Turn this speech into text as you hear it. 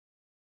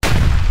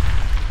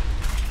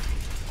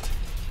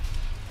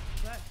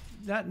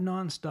that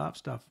nonstop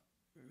stuff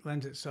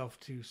lends itself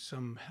to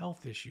some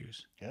health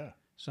issues. Yeah.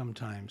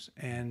 Sometimes.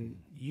 And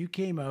you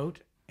came out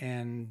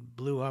and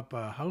blew up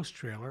a house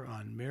trailer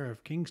on Mayor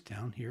of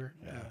Kingstown here,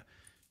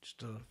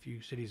 just a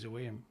few cities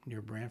away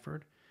near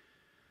Brantford.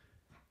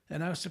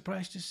 And I was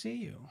surprised to see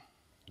you.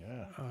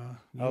 Yeah.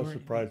 You I was weren't-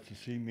 surprised to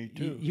see me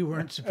too. You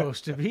weren't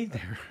supposed to be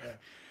there.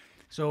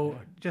 So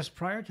just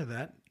prior to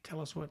that,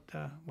 tell us what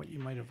you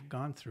might have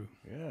gone through.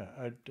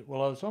 Yeah.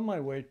 Well, I was on my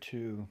way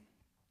to,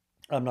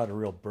 I'm not a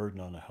real burden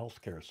on the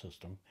healthcare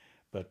system,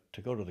 but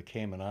to go to the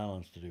Cayman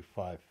Islands to do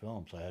 5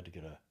 films, I had to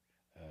get a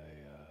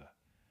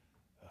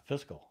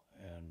physical.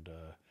 And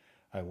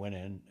I went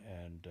in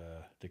and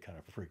they kind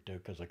of freaked out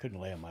because I couldn't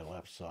lay on my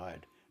left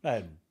side. I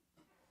hadn't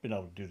been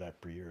able to do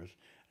that for years.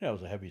 And I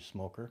was a heavy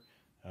smoker.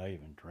 I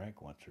even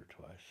drank once or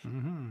twice.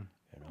 Mm-hmm.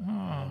 You know,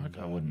 Oh, and,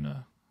 I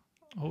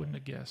wouldn't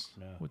have guessed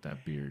No. with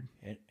that beard.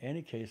 In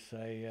any case,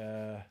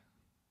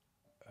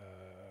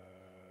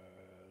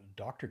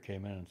 doctor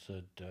came in and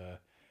said,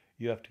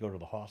 you have to go to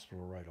the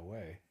hospital right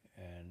away.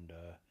 And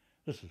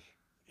this is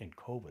in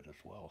COVID as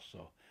well.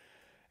 So,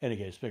 any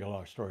case, make a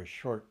long story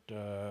short,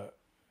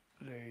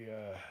 they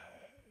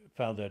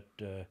found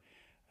that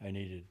I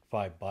needed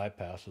 5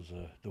 bypasses.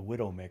 The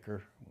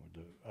widowmaker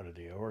out of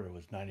the aorta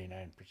was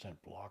 99%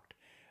 blocked.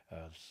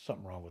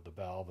 Something wrong with the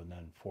valve, and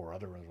then 4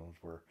 other ones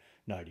were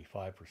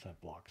 95%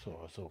 blocked, so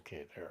I was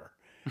okay there.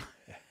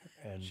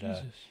 And Jesus.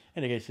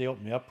 in any case, they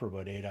opened me up for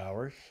about 8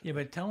 hours. Yeah,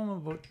 but tell them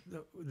about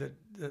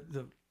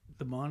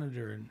the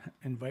monitor and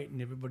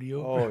inviting everybody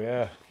over. Oh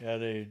yeah,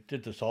 they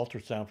did this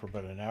ultrasound for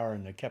about an hour,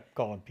 and they kept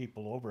calling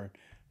people over and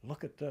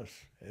look at this,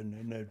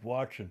 and they'd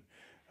watch, and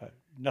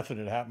nothing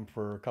had happened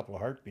for a couple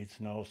of heartbeats,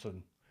 and all of a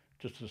sudden,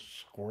 just a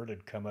squirt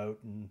had come out,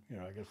 and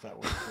I guess that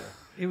was.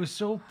 It was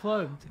so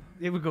plugged.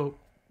 It would go.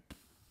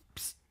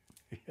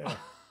 Yeah.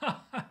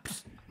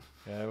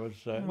 Yeah, it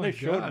was. my They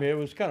showed God. me. It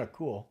was kind of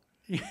cool.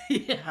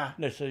 Yeah.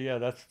 And they said, "Yeah,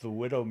 that's the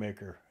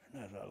Widowmaker."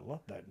 And I said, "I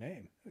love that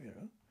name,"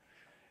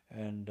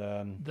 And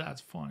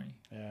That's funny.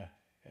 yeah,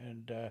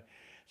 and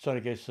so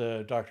in case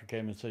the doctor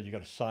came and said, "You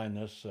got to sign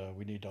this.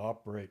 We need to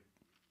operate."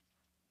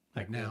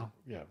 Like now.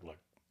 Yeah, like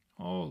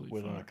Holy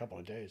within a fuck. couple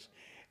of days.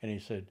 And he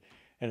said,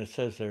 and it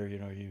says there,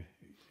 he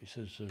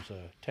says there's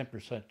a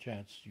 10%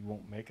 chance you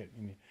won't make it.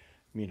 You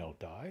mean I'll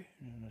die?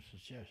 And I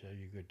says, yes, yeah,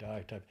 you could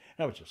die type.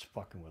 And I was just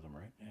fucking with him,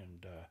 right?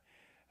 And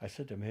I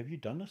said to him, have you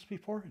done this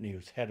before? And he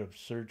was head of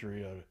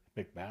surgery at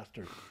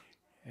McMaster.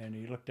 And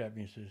he looked at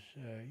me and says,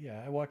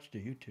 yeah, I watched the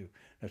YouTube.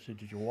 And I said,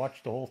 did you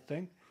watch the whole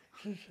thing?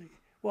 He says,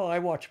 well, I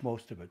watched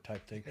most of it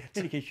type thing. In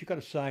any case, you got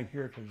to sign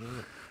here.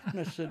 And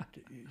I said,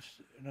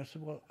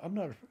 well, I'm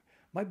not,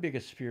 my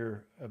biggest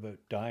fear about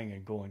dying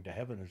and going to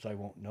heaven is I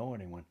won't know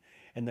anyone.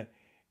 And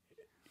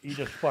he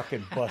just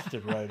fucking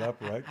busted right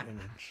up, right? And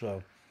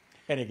so,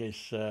 any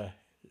case,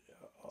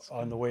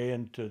 on the way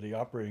into the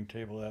operating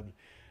table,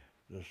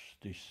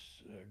 this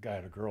guy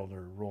and a girl,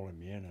 they're rolling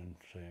me in and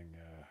saying,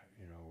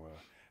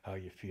 how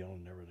you feel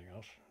and everything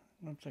else.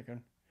 And I'm thinking,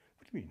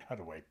 what do you mean, how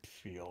do I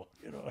feel?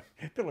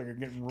 I feel like I'm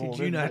getting rolled in.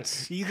 Did you not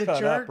see the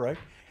cut chart? up, right?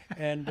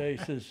 And he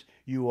says,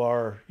 you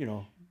are,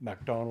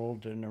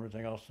 MacDonald and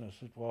everything else. And I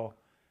said, well,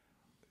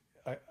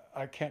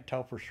 I can't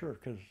tell for sure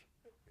because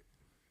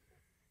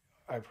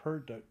I've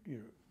heard that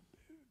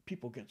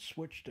people get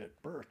switched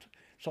at birth,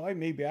 so I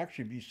maybe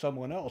actually be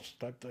someone else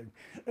type thing.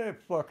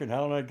 Fucking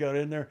hell! And I got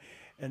in there,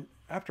 and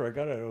after I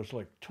got it, I was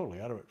like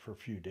totally out of it for a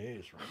few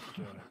days.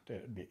 Right,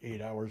 it'd be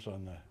 8 hours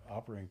on the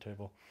operating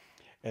table,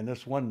 and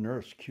this one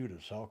nurse, cute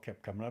as hell,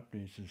 kept coming up to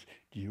me and says,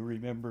 "Do you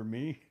remember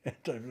me?"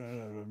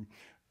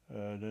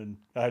 And then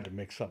I had to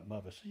make something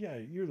up. I said, yeah,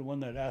 you're the one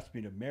that asked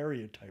me to marry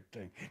you type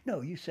thing.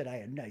 No, you said I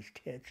had nice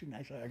tits. And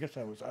I said, I guess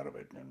I was out of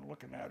it and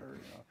looking at her,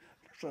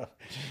 So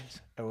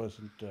I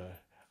wasn't,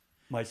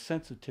 my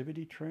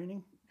sensitivity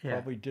training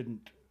probably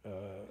didn't come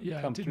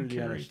it through didn't the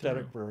carry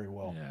anesthetic through. very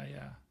well.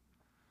 Yeah.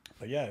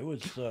 But yeah, it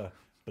was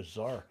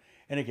bizarre.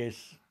 In any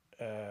case,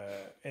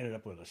 ended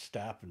up with a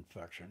staph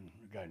infection.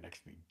 The guy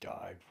next to me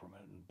died from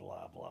it and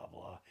blah, blah,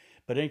 blah.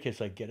 But in any case,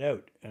 I get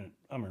out and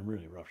I'm in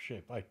really rough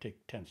shape. I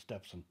take 10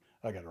 steps and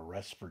I got to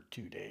rest for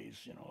 2 days.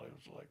 It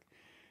was like,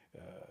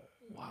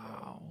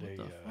 Wow. they,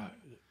 What the fuck?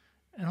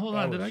 And hold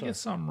that on, did was I get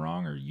something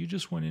wrong, or you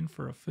just went in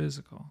for a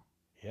physical?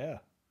 yeah,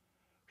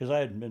 because I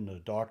hadn't been to the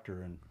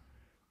doctor in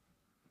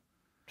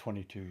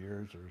 22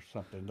 years or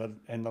something.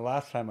 And the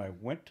last time I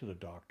went to the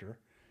doctor,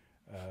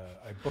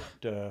 I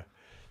booked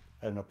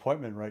an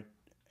appointment, right?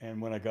 And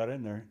when I got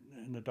in there,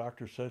 and the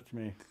doctor said to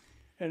me,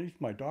 and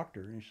he's my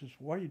doctor, and he says,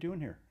 what are you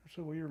doing here? I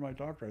said, well, you're my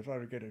doctor. I thought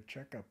I'd get a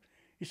checkup.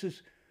 He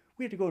says,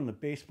 we had to go in the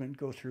basement and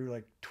go through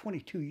like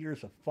 22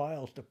 years of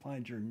files to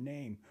find your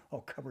name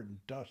all covered in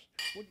dust.